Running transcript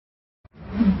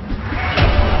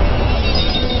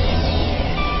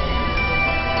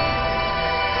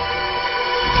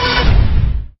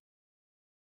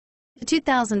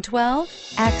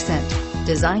2012 Accent.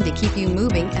 Designed to keep you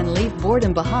moving and leave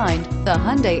boredom behind, the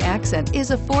Hyundai Accent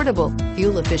is affordable,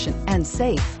 fuel-efficient, and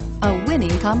safe. A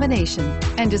winning combination,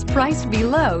 and is priced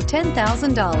below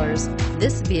 $10,000.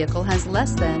 This vehicle has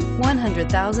less than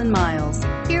 100,000 miles.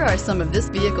 Here are some of this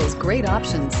vehicle's great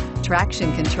options: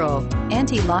 traction control,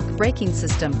 anti-lock braking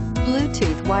system,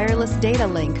 Bluetooth wireless data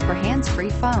link for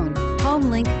hands-free phone, home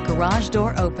link garage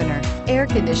door opener, air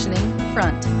conditioning,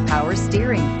 front, power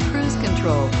steering, cruise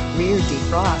control, rear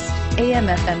defrost,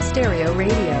 AM/FM stereo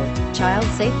radio, child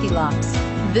safety locks.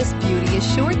 This beauty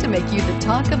is sure to make you the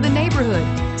talk of the neighborhood.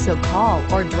 So call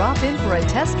or drop in for a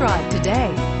test drive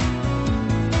today.